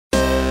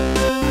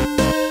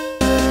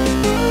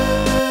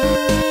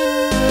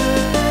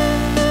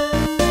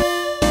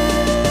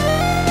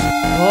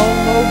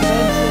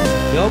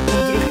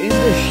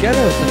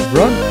shadows that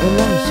run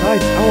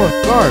alongside our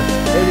car.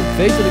 En ik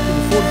weet dat ik in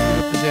de vorige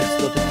video heb gezegd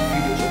dat ik de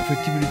video's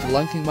ongeveer 10 minuten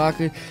lang ging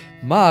maken.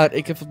 Maar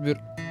ik heb wat meer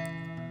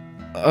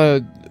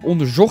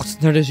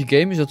onderzocht naar deze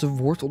game. Is dat een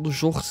woord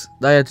onderzocht?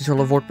 Nou ja, het is al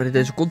een woord, maar in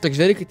deze context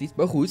weet ik het niet.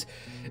 Maar goed.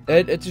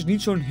 En het is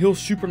niet zo'n heel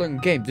super lange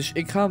game. Dus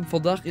ik ga hem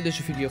vandaag in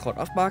deze video gewoon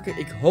afmaken.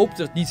 Ik hoop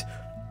dat het niet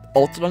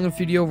al te lang een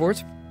video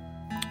wordt.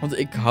 Want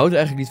ik hou er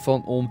eigenlijk niet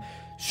van om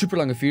super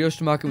lange video's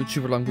te maken. Met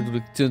super lang bedoel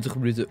ik 20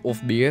 minuten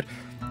of meer.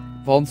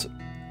 Want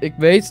ik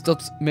weet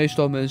dat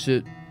meestal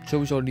mensen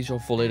sowieso niet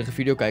zo'n volledige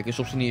video kijken. En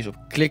soms er niet eens op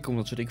klikken.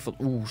 Omdat ze denken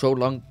van zo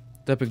lang.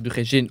 Daar heb ik nu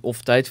geen zin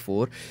of tijd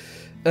voor.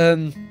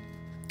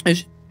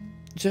 Dus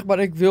zeg maar,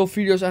 ik wil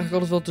video's eigenlijk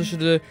altijd wel tussen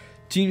de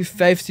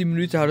 10-15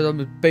 minuten houden. Dan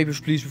met Papers,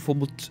 Please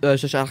bijvoorbeeld. Zijn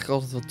ze eigenlijk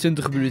altijd wel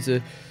 20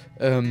 minuten.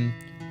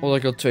 Omdat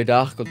ik dat 2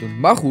 dagen kan doen.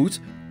 Maar goed,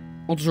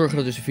 om te zorgen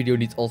dat deze video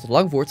niet al te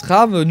lang wordt,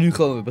 gaan we nu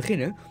gewoon weer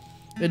beginnen.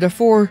 En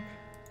daarvoor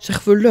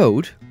zeggen we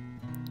load.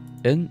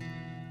 En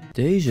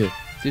deze.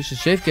 Het is een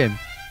save game.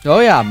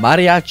 Oh ja,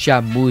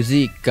 mariachi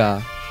musica.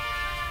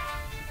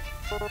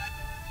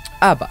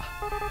 ABBA.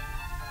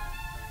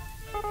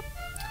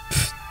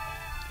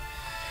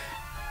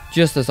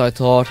 Just as I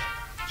thought,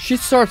 she'd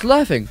start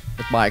laughing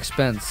at my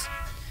expense.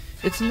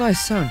 It's a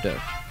nice sound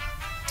though.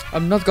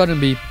 I'm not gonna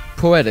be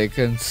poetic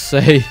and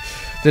say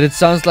that it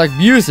sounds like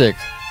music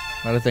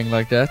or anything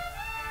like that.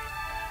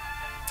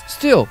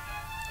 Still,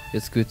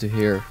 it's good to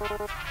hear.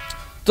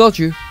 Told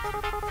you.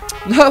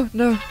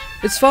 No,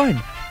 it's fine.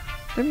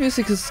 The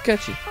music is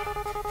catchy.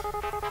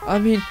 I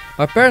mean,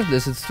 my parent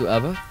listens to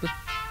ABBA, but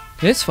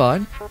it's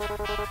fine.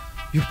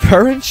 Your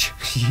parents?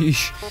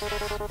 Yeesh.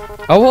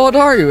 How old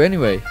are you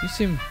anyway? You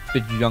seem a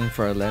bit young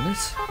for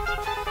Alanis.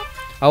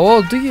 How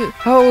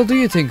old do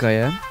you think I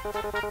am?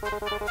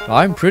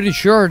 I'm pretty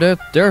sure that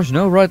there's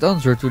no right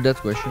answer to that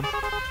question.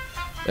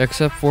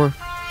 Except for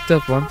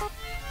that one.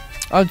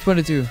 I'm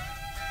 22.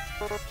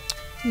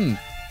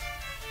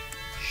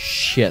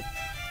 Shit.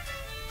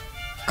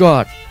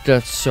 God,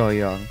 that's so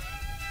young.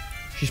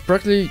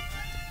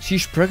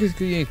 She's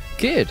practically a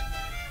kid.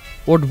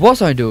 What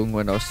was I doing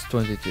when I was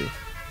 22?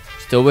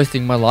 Still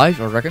wasting my life,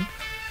 I reckon.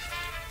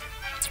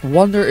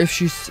 Wonder if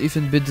she's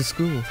even been to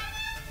school.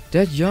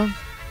 That young?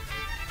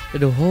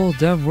 And the whole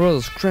damn world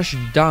is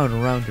crashing down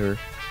around her.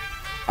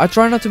 I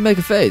try not to make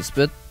a face,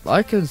 but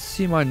I can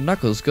see my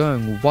knuckles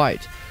going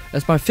white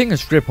as my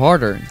fingers grip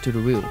harder into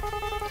the wheel.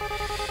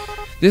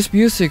 This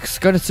music's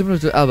kinda similar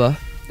to ABBA,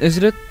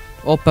 isn't it?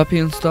 All peppy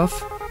and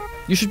stuff.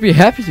 You should be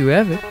happy to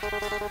have it.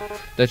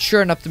 That's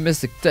sure an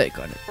optimistic take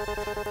on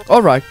it.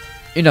 Alright,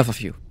 enough of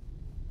you.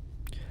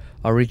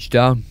 I reach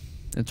down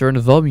and turn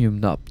the volume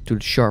knob to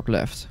the sharp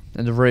left,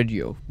 and the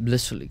radio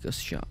blissfully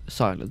goes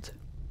silent.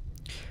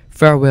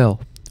 Farewell,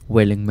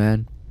 wailing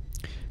man.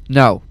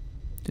 Now,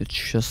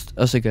 it's just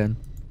us again.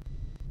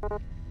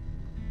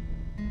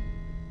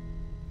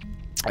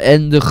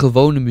 En de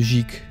gewone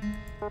muziek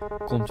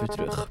komt weer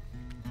terug.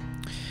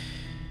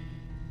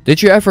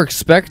 Did you ever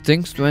expect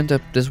things to end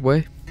up this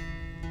way?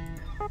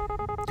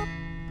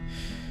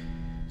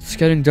 It's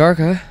getting dark,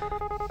 huh?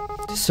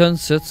 The sun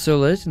sets so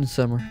late in the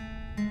summer.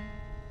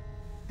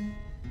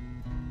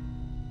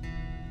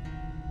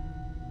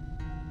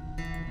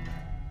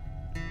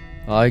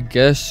 I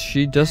guess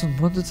she doesn't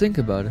want to think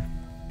about it.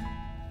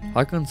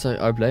 I can't say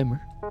I blame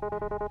her.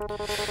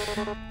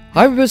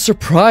 I'm a bit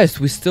surprised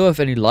we still have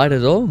any light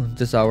at all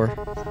this hour.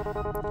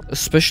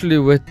 Especially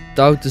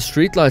without the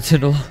streetlights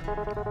and all.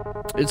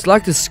 It's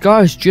like the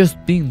sky's just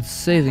been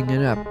saving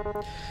it up.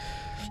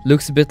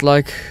 Looks a bit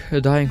like a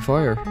dying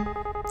fire.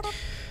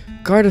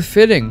 Kinda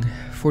fitting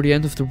for the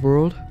end of the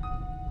world.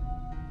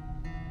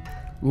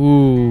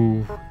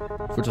 Oeh,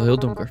 het wordt wel heel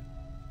donker.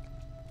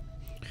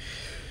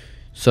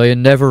 So you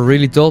never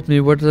really told me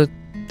what it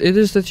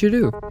is that you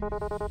do.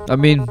 I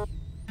mean,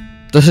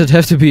 does it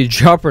have to be a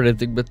job or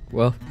anything, but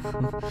well.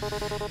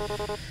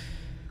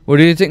 What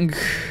do you think?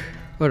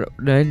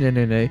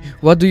 Nee.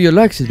 What do you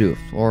like to do?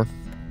 Or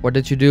what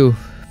did you do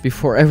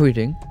before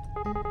everything?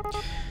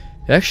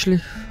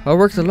 Actually, I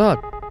worked a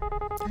lot.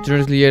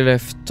 Didn't really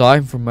have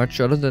time for much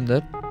other than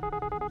that.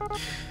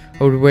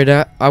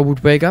 I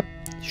would wake up,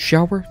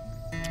 shower,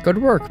 go to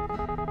work.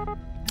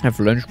 Have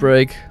a lunch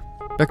break,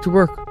 back to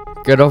work.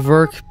 Get off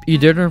work,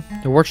 eat dinner,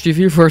 and watch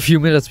TV for a few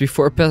minutes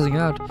before passing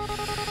out.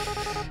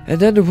 And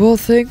then the whole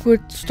thing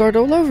would start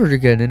all over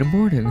again in the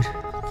morning.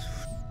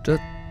 That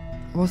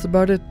was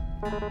about it.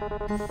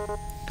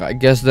 I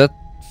guess that'd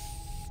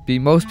be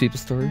most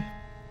people's story.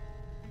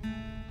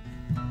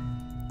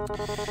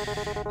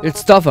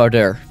 It's tough out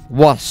there.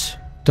 Was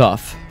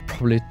tough.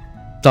 Probably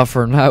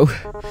tougher now.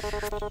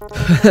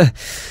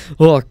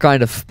 Well,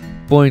 kind of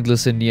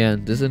pointless in the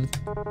end, isn't it?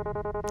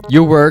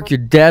 You work your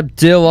dab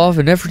tail off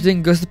and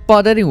everything goes to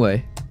pot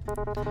anyway.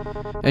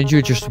 And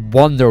you just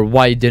wonder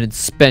why you didn't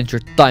spend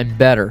your time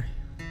better.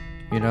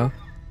 You know?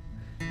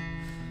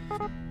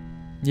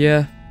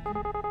 Yeah.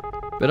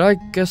 But I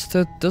guess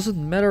that doesn't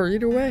matter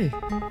either way.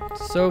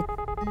 So,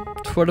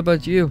 what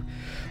about you?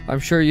 I'm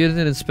sure you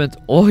didn't spend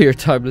all your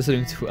time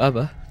listening to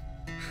ABBA.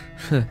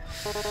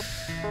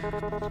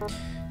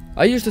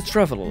 I used to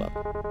travel a lot,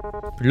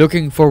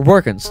 looking for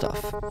work and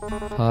stuff.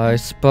 I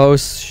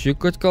suppose you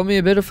could call me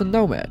a bit of a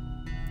nomad.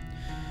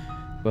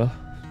 Well,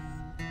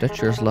 that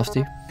sure is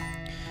lofty.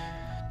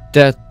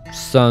 That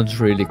sounds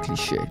really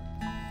cliche.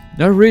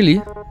 Not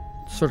really,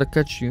 sort of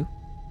catch you.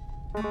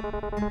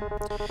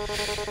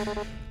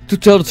 To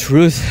tell the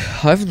truth,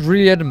 I haven't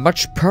really had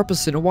much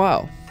purpose in a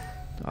while.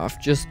 I've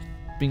just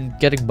been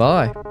getting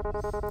by.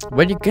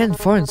 When you can't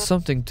find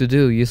something to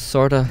do, you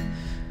sorta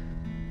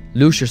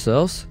lose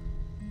yourselves.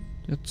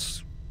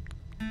 It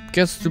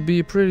gets to be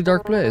a pretty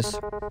dark place.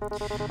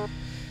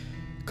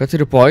 Got to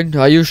the point,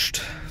 I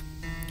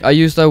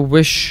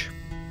wish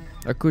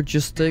I could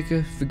just take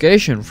a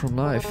vacation from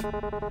life.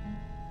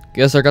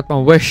 Guess I got my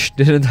wish,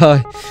 didn't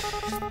I?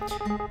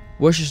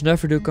 Wishes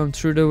never do come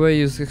true the way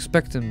you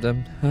expect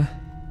them, huh?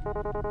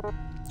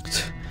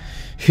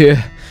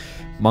 Yeah,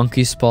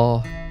 monkey's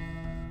paw.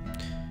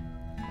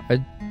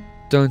 I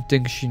don't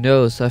think she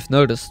knows, I've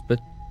noticed, but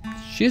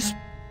she's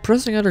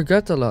pressing at her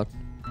gut a lot.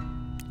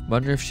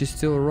 Wonder if she's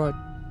still alright.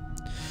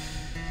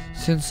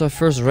 Since I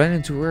first ran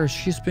into her,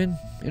 she's been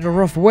in a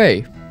rough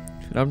way.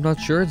 And I'm not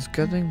sure it's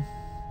getting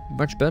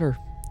much better.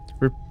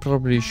 We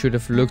probably should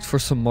have looked for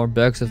some more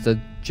bags of that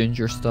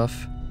ginger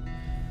stuff.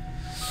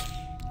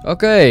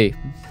 Oké.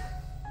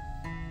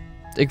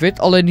 Ik weet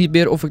alleen niet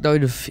meer of ik nou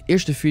in de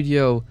eerste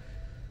video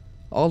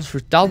alles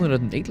vertaalde naar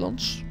het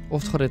Nederlands. Of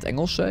het gewoon in het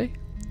Engels zei.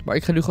 Maar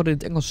ik ga nu gewoon in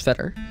het Engels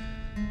verder.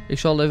 Ik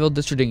zal even wel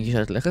dit soort dingetjes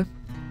uitleggen.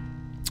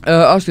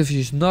 Ask if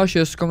she's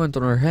nauseous, comment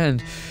on her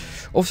hand.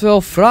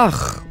 Oftewel,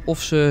 vraag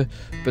of ze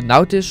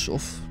benauwd is.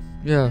 Of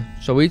ja,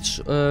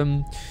 zoiets.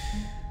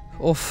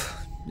 Of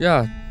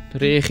ja,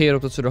 reageren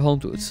op dat ze de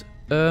hand doet.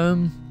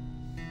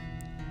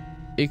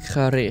 Ik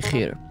ga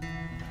reageren.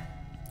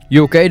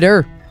 You okay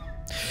there?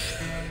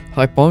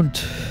 I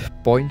point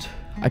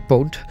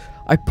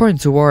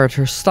toward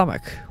her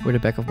stomach with the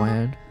back of my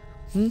hand.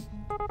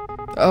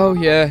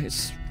 Oh yeah,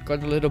 it's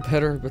got a little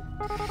better, but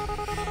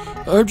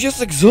I'm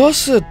just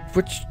exhausted,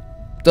 which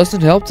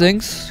doesn't help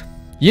things.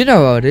 You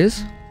know how it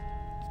is.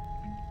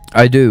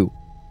 I do,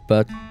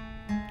 but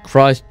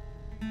Christ,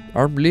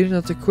 I'm really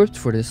not equipped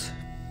for this.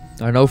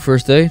 I know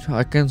first aid,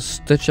 I can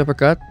stitch up a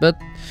cut, but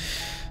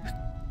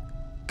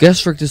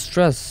gastric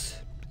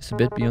distress is a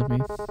bit beyond me.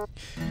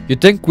 You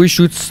think we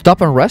should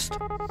stop and rest?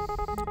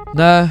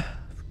 Nah,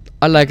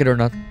 I like it or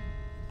not.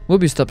 We'll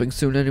be stopping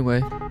soon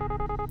anyway.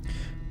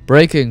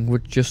 Braking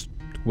would just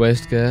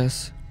waste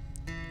gas.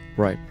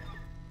 Right,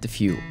 the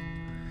fuel.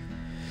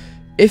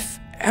 If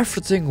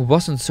everything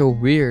wasn't so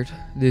weird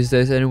these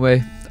days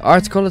anyway,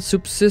 I'd call it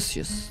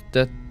superstitious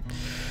that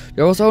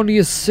there was only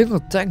a single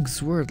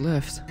tank's worth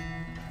left.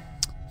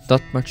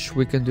 Not much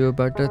we can do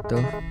about that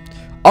though.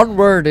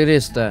 Onward it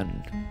is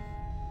then.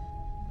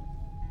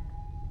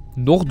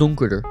 Nog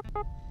donkerder.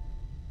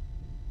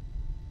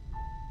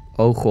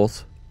 Oh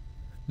god.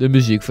 De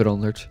muziek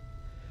verandert.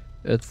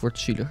 Het wordt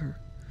zieliger.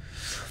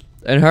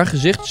 En haar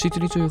gezicht ziet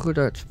er niet zo heel goed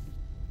uit.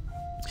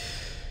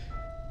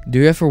 Do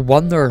you ever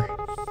wonder,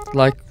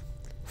 like,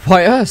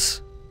 why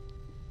us?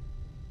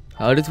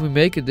 How did we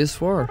make it this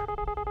far?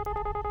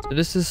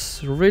 This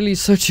is really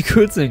such a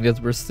good thing that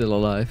we're still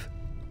alive.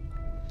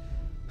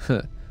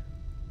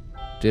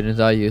 Didn't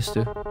I used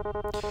to?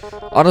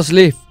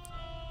 Honestly,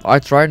 I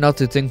try not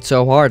to think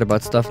so hard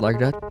about stuff like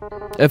that.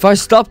 If I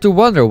stop to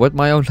wonder what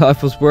my own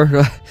life was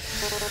worth,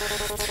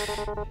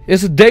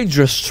 it's a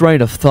dangerous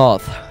train of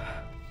thought.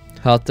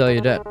 I'll tell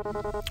you that.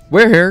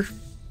 We're here.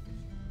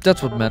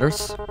 That's what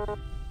matters.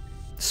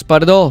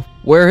 Despite it all,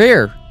 we're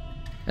here.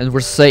 And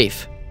we're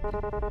safe.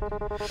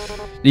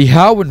 The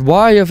how and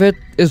why of it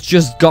is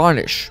just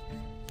garnish.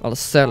 I'll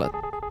sell it.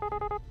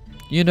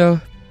 You know,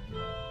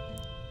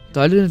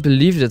 I didn't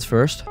believe it at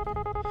first.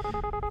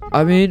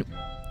 I mean,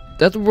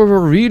 that we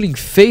were really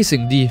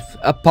facing the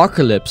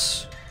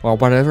apocalypse. Or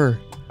whatever.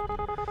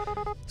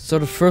 So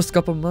the first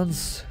couple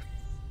months,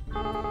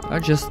 I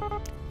just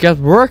kept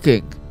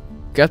working.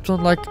 Kept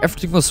on like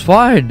everything was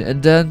fine,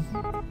 and then...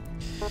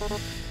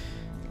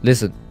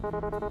 Listen,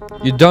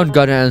 you don't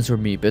gotta answer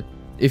me, but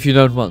if you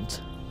don't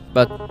want.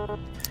 But,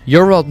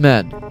 your old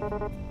man,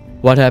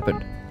 what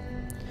happened?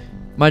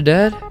 My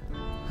dad?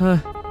 Huh.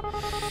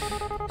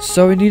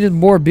 So he needed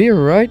more beer,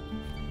 right?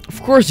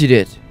 Of course he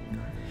did.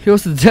 He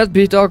was a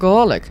deadbeat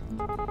alcoholic.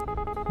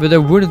 But I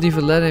wouldn't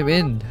even let him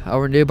in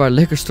our nearby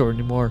liquor store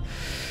anymore.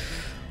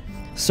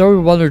 So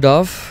we wandered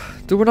off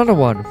to another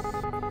one.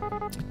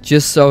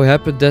 Just so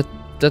happened that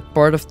that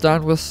part of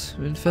town was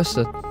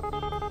infested.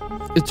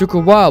 It took a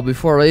while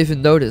before I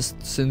even noticed,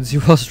 since he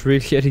was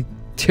really getting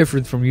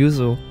different from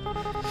usual.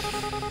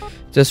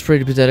 That's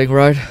pretty pathetic,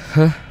 right?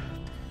 Huh?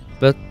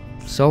 But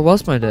so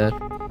was my dad.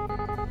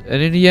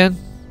 And in the end,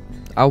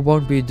 I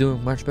won't be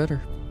doing much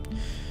better.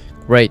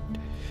 Great.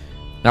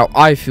 Now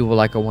I feel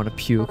like I want to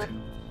puke.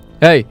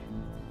 Hey!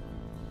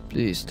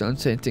 Please don't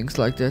say things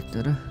like that,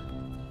 Nana.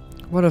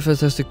 One of us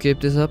has to keep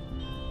this up.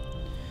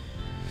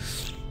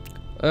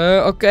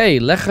 Oké,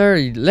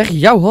 leg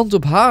jouw hand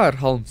op haar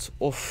hand.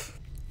 Of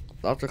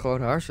laat er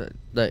gewoon haar zijn.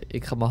 Nee,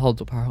 ik ga mijn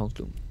hand op haar hand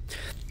doen.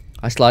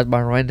 I slide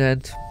my right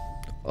hand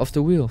off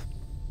the wheel.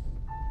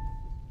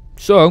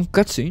 So,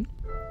 cutscene.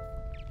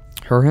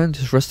 Her hand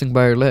is resting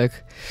by her leg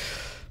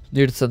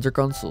near the center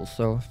console,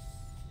 so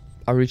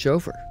I reach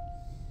over.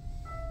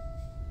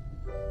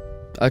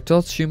 I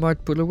thought she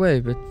might pull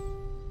away, but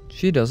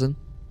she doesn't.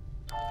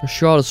 Her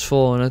shoulders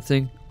fall and I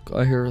think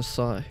I hear a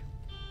sigh.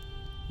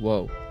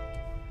 Whoa.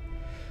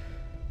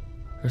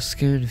 Her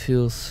skin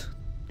feels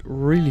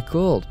really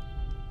cold.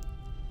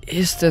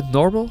 Is that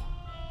normal?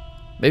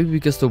 Maybe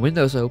because the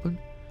window's open.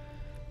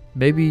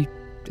 Maybe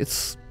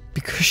it's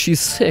because she's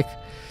sick.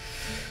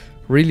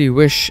 Really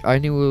wish I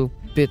knew a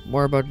bit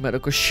more about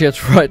medical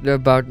shit right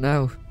about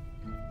now.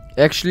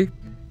 Actually,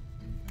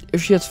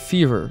 if she has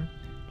fever,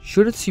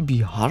 shouldn't she be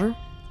hotter?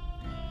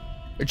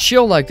 A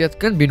chill like that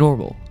can be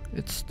normal.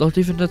 It's not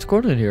even that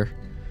cold in here.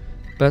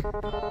 But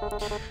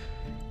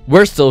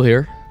we're still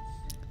here.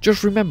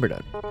 Just remember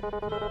that.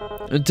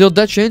 Until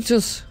that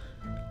changes,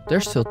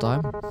 there's still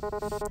time.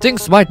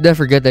 Things might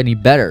never get any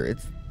better.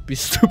 It'd be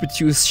stupid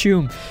to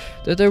assume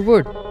that they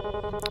would.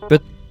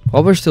 But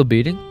while we're still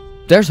beating,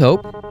 there's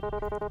hope.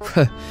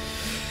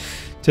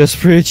 That's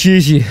pretty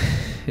cheesy,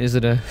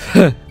 isn't it?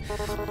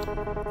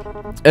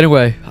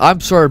 Anyway, I'm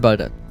sorry about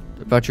that.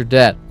 About your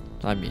dad,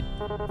 I mean.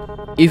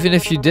 Even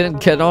if you didn't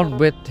get on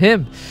with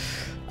him,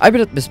 I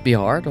bet it must be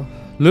hard.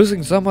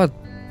 Losing someone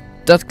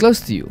that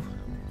close to you.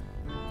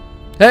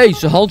 Hey,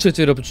 zijn hand zit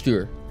weer op het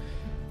stuur.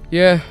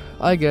 Yeah,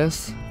 I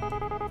guess.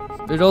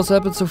 It all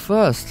happened so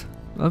fast.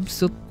 I'm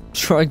still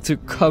trying to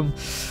come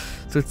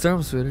to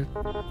terms with it.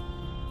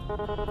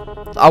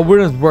 I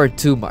wouldn't worry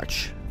too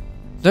much.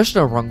 There's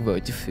no wrong way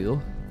to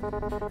feel.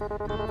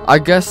 I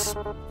guess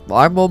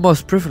I'm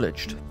almost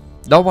privileged.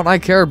 No one I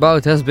care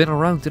about has been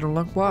around in a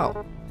long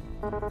while.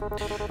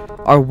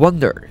 I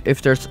wonder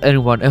if there's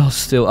anyone else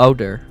still out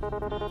there.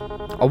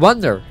 I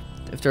wonder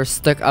if they're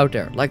stuck out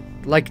there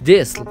like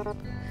this.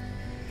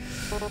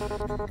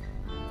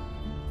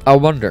 I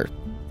wonder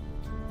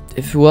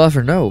if we'll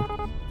ever know.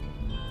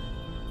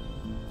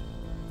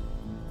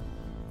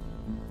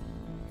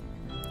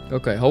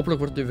 Oké, hopelijk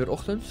wordt het nu weer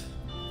ochtend.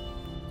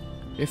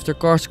 If the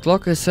car's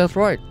clock is set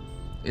right.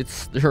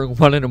 It's during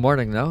 1 in the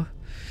morning now.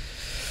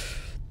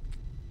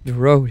 The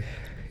road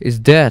is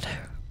dead,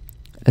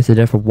 as it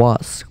ever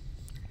was.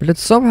 But it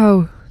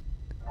somehow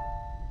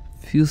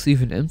feels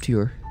even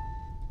emptier.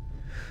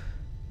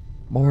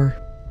 More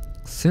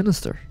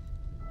sinister.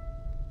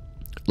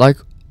 Like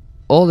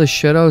all the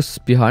shadows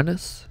behind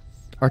us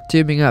are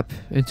teaming up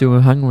into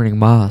a hungering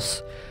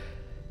mass,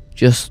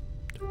 just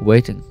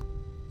waiting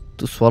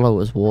to swallow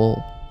us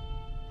whole.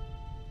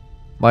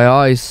 My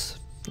eyes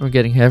are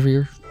getting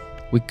heavier.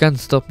 We can't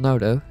stop now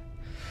though.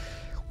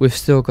 We've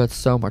still got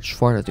so much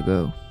farther to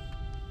go.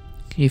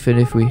 Even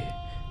if we...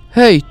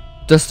 Hey,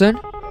 Dustin!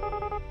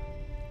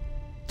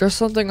 There's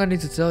something I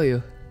need to tell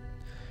you.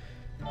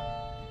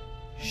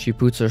 She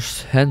puts her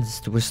hands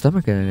to her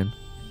stomach again.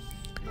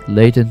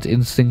 Latent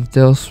instinct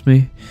tells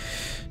me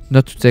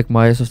not to take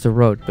my eyes off the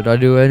road, but I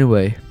do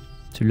anyway,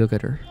 to look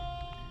at her.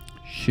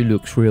 She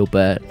looks real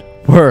bad.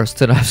 Worse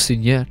than I've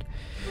seen yet.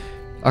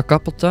 A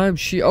couple times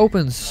she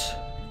opens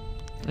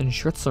and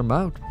shuts her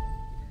mouth.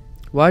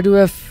 Why do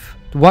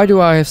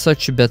I have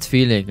such a bad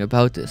feeling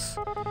about this?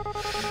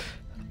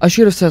 I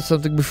should have said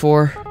something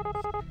before.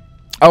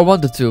 I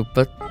wanted to,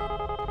 but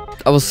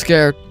I was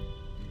scared.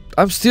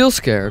 I'm still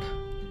scared.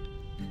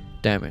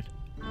 Damn it.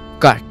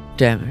 God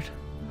damn it.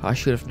 I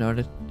should have known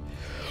it.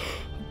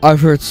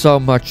 I've heard so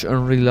much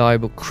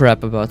unreliable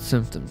crap about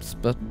symptoms,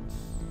 but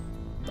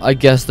I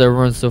guess they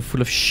weren't so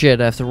full of shit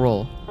after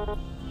all.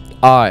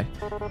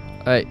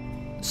 Hey,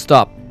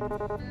 stop.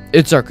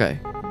 It's okay.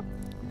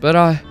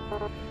 But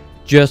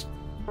just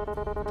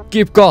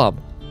keep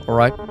calm,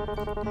 alright?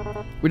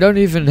 We don't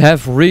even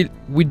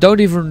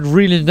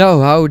really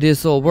know how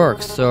this all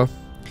works, so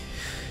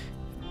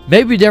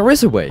maybe there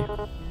is a way.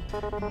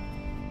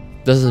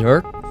 Does it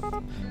hurt?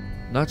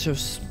 Not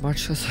as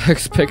much as I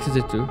expected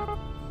it to.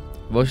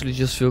 Mostly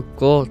just feel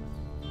cold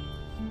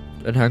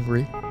and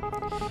hungry.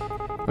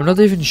 I'm not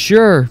even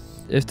sure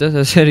if that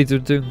has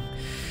anything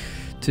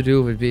to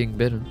do with being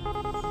bitten.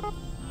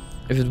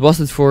 If it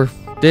wasn't for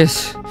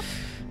this,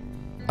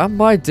 I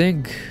might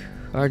think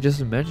I just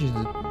imagined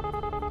it.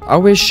 I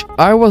wish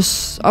I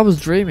was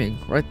dreaming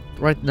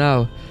right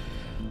now.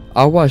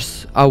 I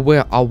was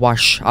gewoon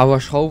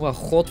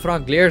God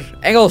Frank leer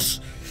Engels.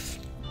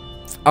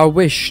 I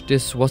wish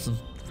this wasn't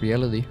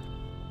reality.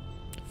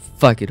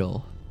 Fuck it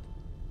all.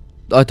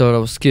 I thought I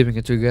was keeping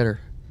it together.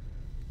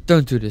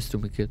 Don't do this to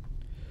me, kid.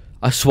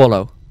 I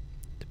swallow,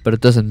 but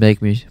it doesn't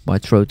make my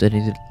throat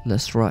any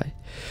less dry.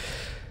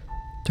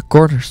 The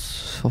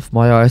corners of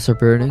my eyes are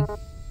burning.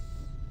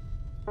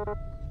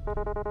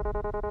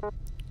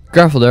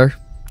 Careful there.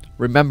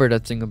 Remember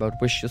that thing about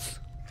wishes.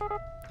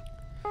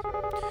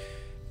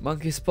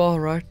 Monkey's paw,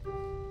 right?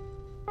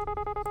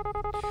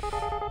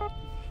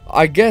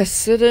 I guess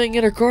sitting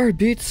in a car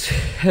beats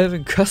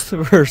having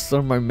customers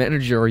or my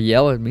manager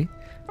yell at me.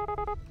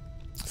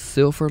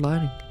 Silver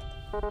lining.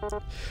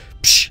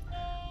 Psh,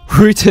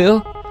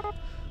 retail?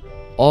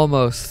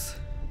 Almost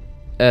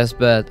as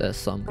bad as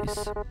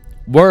zombies.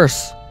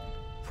 Worse,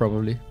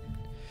 probably.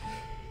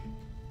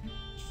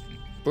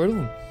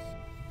 Pardon.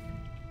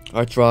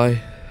 I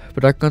try,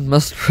 but I can't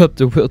muster up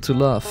the will to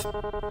laugh.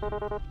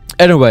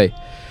 Anyway,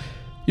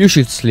 you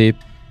should sleep,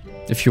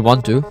 if you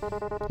want to.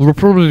 We'll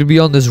probably be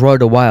on this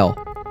road a while.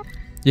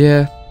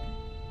 Yeah,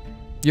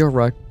 you're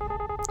right.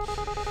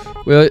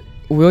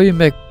 Will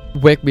you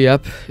wake me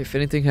up if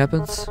anything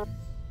happens?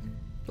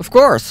 Of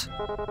course!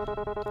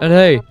 And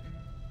hey,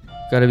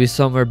 gotta be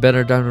somewhere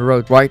better down the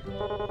road, right?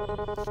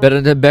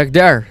 Better than back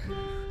there,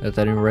 at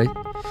any rate.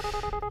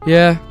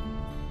 Yeah,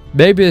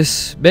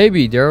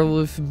 maybe there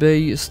will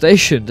be a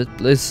station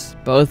that lists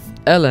both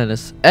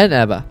Alanis and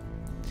ABBA.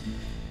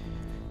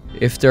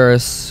 If there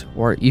is,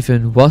 or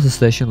even was a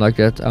station like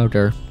that out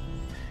there,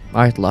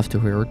 I'd love to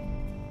hear it.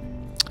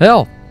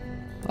 Hell,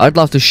 I'd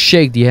love to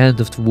shake the hand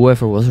of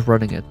whoever was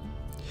running it.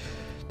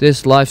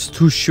 This life's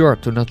too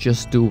short to not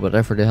just do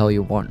whatever the hell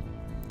you want.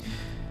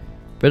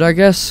 But I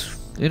guess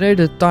it ain't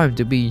the time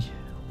to be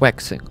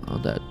waxing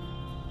on that.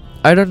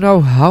 I don't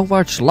know how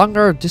much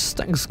longer this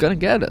thing's gonna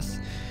get us.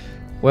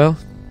 Well,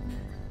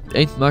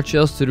 ain't much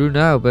else to do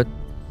now but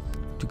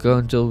to go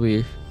until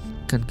we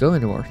can't go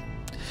anymore.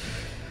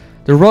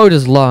 The road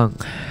is long,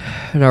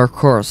 and our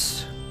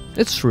course,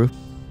 it's true.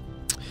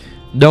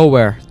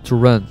 Nowhere to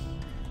run,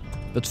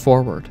 but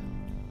forward.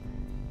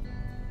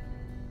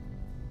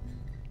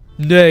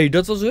 Nee,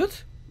 dat was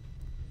het?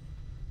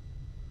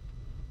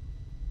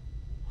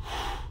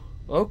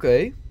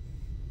 Oké.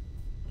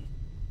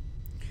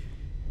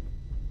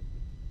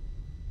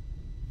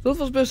 Dat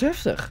was best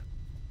heftig.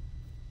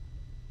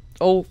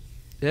 Al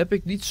heb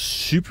ik niet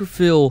super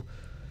veel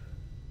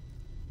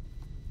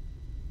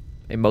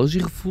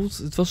emotie gevoeld.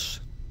 Het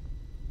was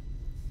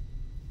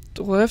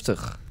toch wel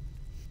heftig.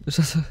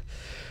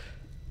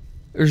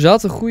 Er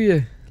zaten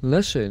goede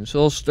lessen in.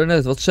 Zoals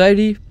daarnet, wat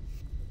zei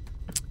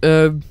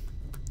hij?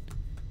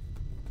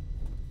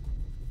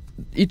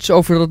 Iets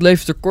over dat het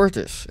leven te kort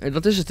is. En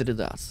dat is het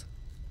inderdaad.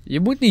 Je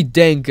moet niet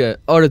denken,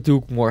 oh dat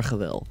doe ik morgen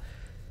wel.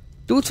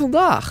 Doe het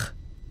vandaag.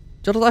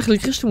 Je had het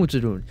eigenlijk gisteren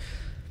moeten doen.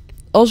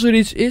 Als er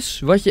iets is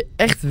wat je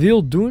echt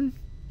wilt doen,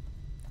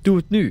 doe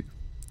het nu.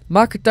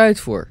 Maak er tijd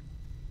voor.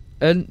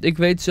 En ik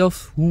weet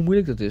zelf hoe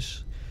moeilijk dat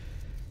is.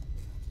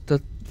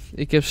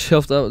 Ik heb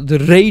zelf de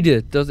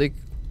reden dat ik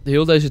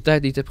heel deze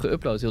tijd niet heb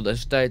geüpload. Heel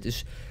deze tijd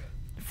is,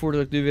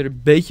 voordat ik nu weer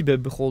een beetje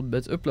ben begonnen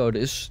met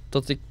uploaden, is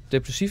dat ik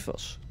depressief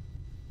was.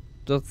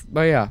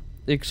 Maar ja,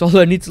 ik zal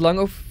daar niet te lang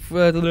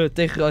over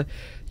tegen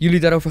jullie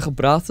daarover gaan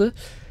praten.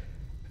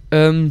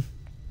 Even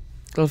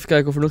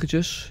kijken of er nog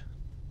iets.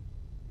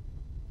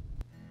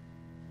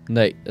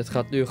 Nee, het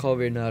gaat nu gewoon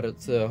weer naar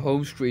het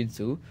homescreen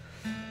toe.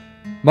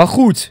 Maar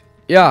goed,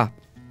 ja.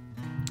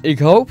 Ik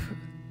hoop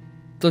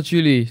dat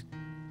jullie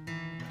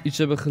iets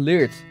hebben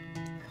geleerd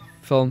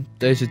van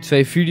deze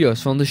 2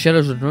 video's. Van The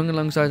Shadows That Run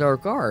Alongside Our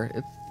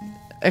Car.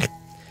 Echt,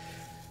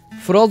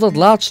 vooral dat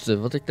laatste,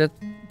 wat ik net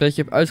een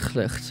beetje heb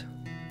uitgelegd.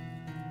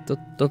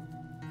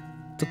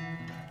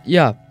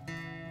 Ja.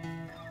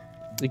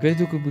 Ik weet niet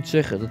hoe ik het moet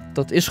zeggen.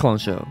 Dat is gewoon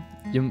zo.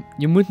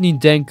 Je moet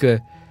niet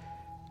denken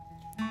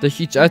dat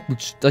je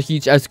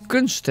iets uit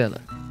kunt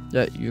stellen.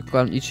 Ja, je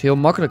kan iets heel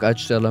makkelijk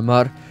uitstellen,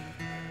 maar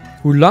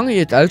hoe langer je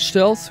het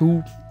uitstelt,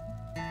 hoe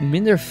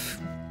minder,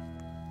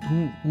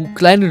 hoe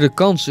kleiner de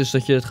kans is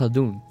dat je het gaat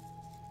doen.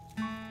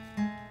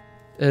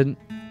 En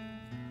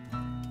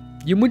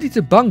je moet niet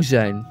te bang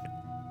zijn.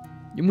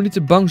 Je moet niet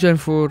te bang zijn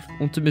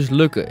om te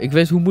mislukken. Ik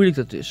weet hoe moeilijk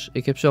dat is.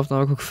 Ik heb zelf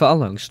namelijk ook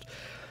faalangst.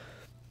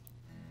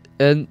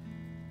 En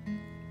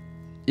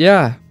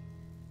ja,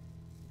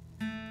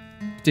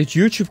 dit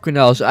YouTube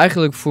kanaal is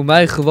eigenlijk voor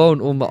mij gewoon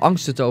om mijn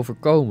angsten te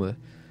overkomen.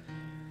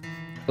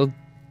 Want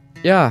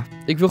ja,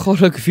 ik wil gewoon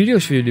leuke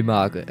video's voor jullie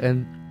maken.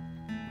 En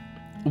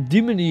op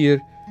die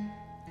manier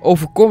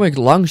overkom ik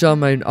langzaam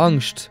mijn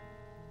angst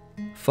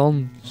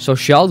van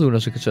sociaal doen,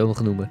 als ik het zo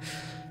mag noemen.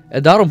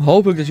 En daarom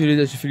hoop ik dat jullie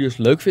deze video's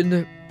leuk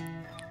vinden.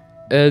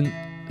 En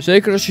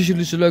zeker als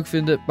jullie ze leuk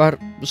vinden, maar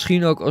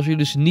misschien ook als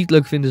jullie ze niet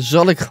leuk vinden,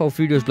 zal ik gewoon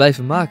video's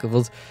blijven maken.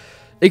 Want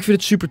ik vind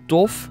het super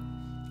tof.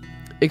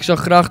 Ik zou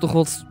graag nog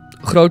wat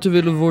groter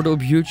willen worden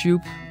op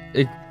YouTube.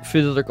 Ik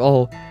vind dat ik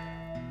al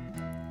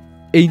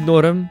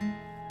enorm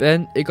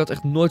ben. Ik had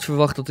echt nooit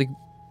verwacht dat ik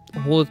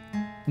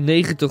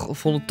 190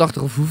 of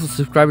 180 of hoeveel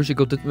subscribers ik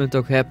op dit moment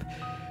ook heb,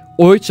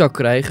 ooit zou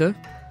krijgen.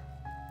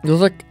 Dat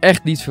had ik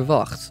echt niet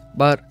verwacht.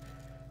 Maar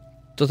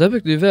dat heb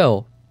ik nu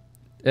wel.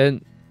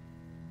 En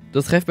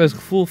dat geeft mij het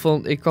gevoel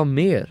van, ik kan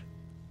meer.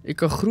 Ik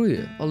kan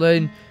groeien.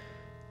 Alleen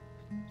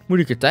moet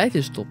ik er tijd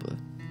in stoppen.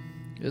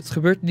 Het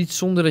gebeurt niet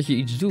zonder dat je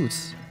iets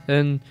doet.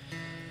 En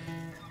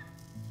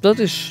dat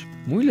is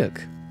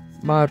moeilijk.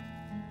 Maar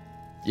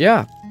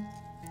ja,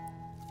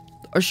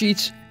 als je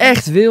iets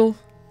echt wil,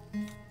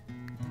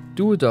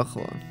 doe het dan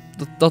gewoon.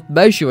 Dat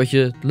meisje wat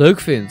je leuk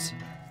vindt,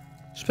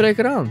 spreek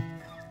eraan.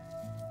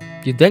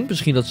 Je denkt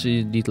misschien dat ze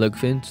je niet leuk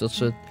vindt, dat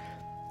ze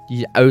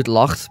je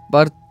uitlacht,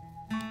 maar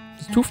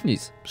het hoeft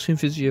niet. Misschien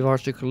vindt ze je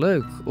hartstikke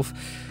leuk. Of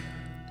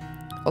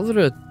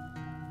andere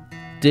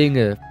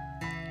dingen.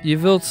 Je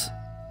wilt,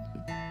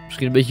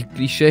 misschien een beetje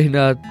cliché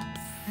na het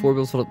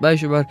voorbeeld van het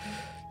meisje, maar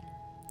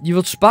je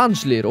wilt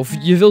Spaans leren of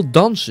je wilt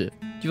dansen.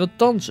 Je wilt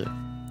dansen.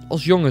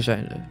 Als jongen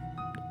zijnde.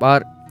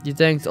 Maar je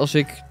denkt, als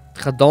ik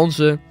ga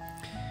dansen,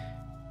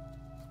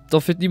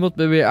 dan vindt niemand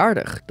me weer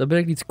aardig. Dan ben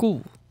ik niet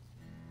cool.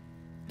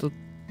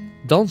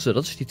 Dansen,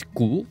 dat is niet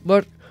cool.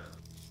 Maar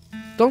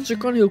dansen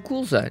kan heel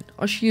cool zijn.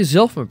 Als je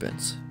jezelf maar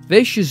bent.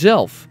 Wees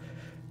jezelf.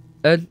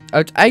 En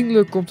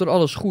uiteindelijk komt er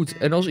alles goed.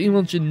 En als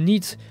iemand je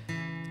niet...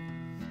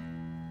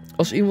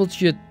 Als iemand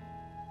je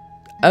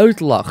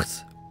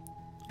uitlacht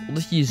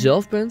omdat je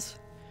jezelf bent,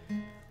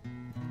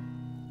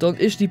 dan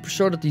is die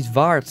persoon het niet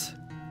waard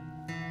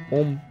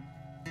om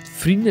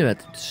vrienden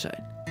met hem te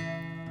zijn.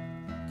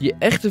 Je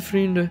echte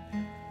vrienden,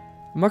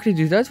 maakt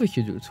niet uit wat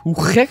je doet.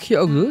 Hoe gek je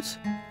ook doet,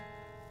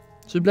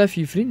 ze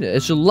blijven je vrienden.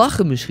 En ze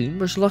lachen misschien,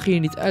 maar ze lachen je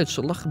niet uit.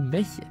 Ze lachen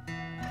met je.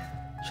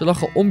 Ze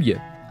lachen om je,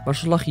 maar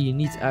ze lachen je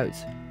niet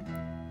uit.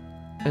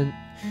 En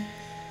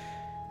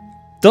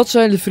dat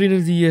zijn de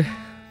vrienden die je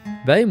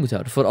bij je moet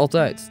houden, voor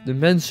altijd. De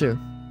mensen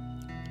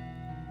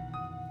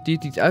die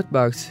het niet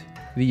uitmaakt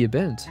wie je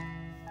bent.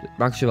 Het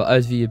maakt je wel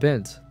uit wie je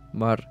bent,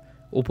 maar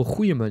op een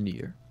goede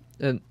manier.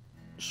 En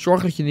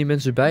zorg dat je die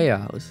mensen bij je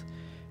houdt.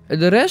 En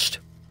de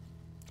rest,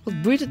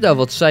 wat boeit het nou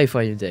wat zij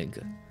van je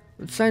denken?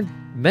 Het zijn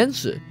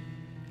mensen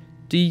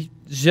die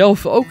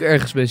zelf ook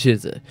ergens mee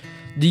zitten.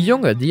 Die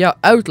jongen die jou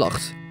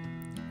uitlacht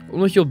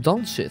omdat je op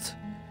dans zit.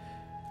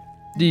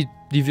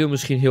 Die wil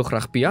misschien heel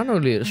graag piano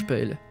leren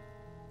spelen.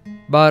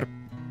 Maar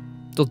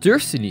dat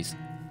durft hij niet.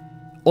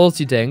 Omdat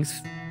hij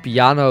denkt,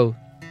 piano,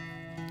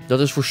 dat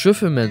is voor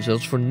suffe mensen, dat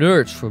is voor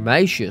nerds, voor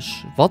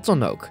meisjes, wat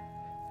dan ook.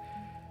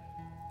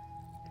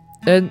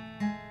 En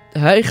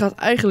hij gaat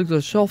eigenlijk door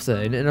hetzelfde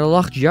heen en hij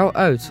lacht jou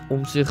uit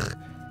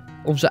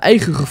om zijn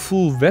eigen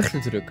gevoel weg te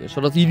drukken,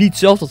 zodat hij niet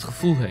zelf dat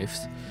gevoel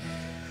heeft.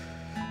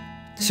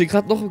 Dus ik ga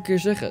het nog een keer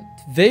zeggen,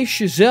 wees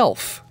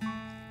jezelf.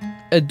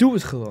 En doe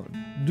het gewoon.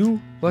 Doe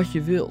wat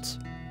je wilt.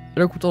 En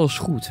dan komt alles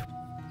goed.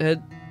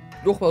 En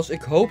nogmaals,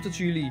 ik hoop dat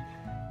jullie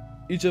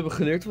iets hebben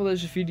geleerd van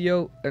deze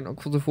video. En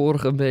ook van de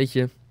vorige een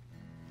beetje.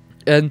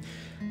 En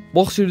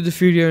mochten jullie de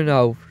video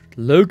nou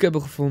leuk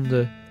hebben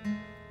gevonden,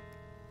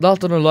 laat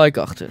dan een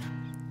like achter.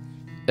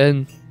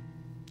 En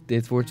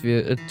dit wordt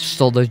weer het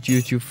standaard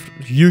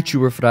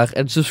YouTuber vraag.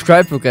 En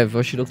subscribe ook even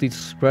als je nog niet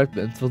gesubscribed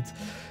bent. Want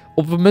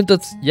op het moment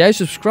dat jij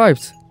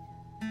subscribt,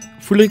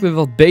 voel ik me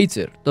wat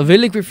beter. Dan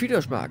wil ik weer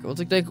video's maken. Want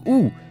ik denk,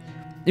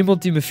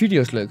 iemand die mijn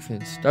video's leuk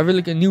vindt. Daar wil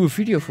ik een nieuwe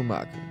video voor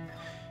maken.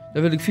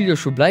 Daar wil ik video's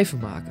voor blijven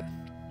maken.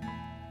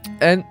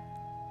 En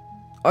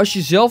als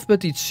je zelf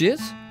met iets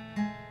zit,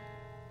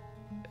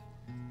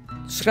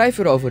 schrijf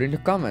erover in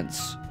de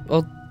comments.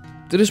 Want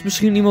er is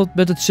misschien iemand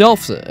met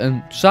hetzelfde.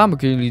 En samen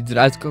kunnen jullie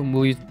eruit komen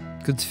hoe je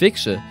het kunt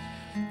fixen.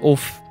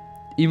 Of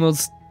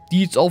iemand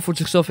die het al voor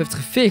zichzelf heeft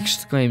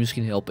gefixt, kan je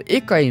misschien helpen.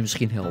 Ik kan je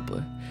misschien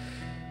helpen.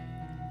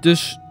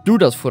 Dus doe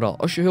dat vooral.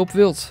 Als je hulp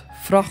wilt,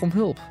 vraag om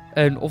hulp.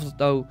 En of het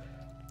nou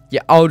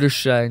je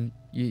ouders zijn,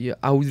 je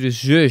oudere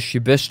zus,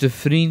 je beste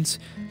vriend,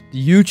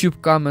 de YouTube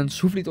comments,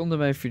 hoeft niet onder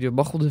mijn video,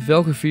 mag onder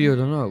welke video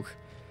dan ook.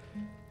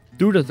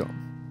 Doe dat dan.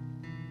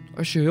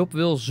 Als je hulp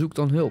wil, zoek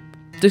dan hulp.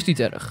 Het is niet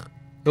erg.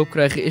 Hulp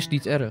krijgen is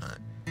niet erg.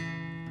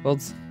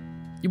 Want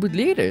je moet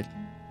leren.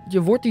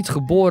 Je wordt niet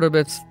geboren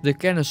met de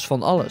kennis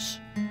van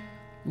alles.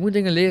 Je moet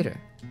dingen leren.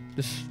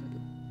 Dus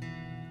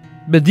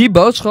met die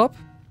boodschap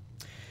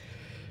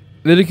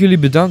wil ik jullie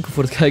bedanken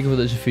voor het kijken van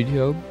deze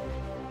video.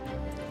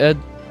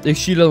 En ik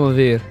zie jullie allemaal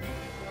weer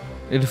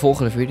in de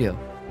volgende video.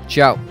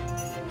 Ciao.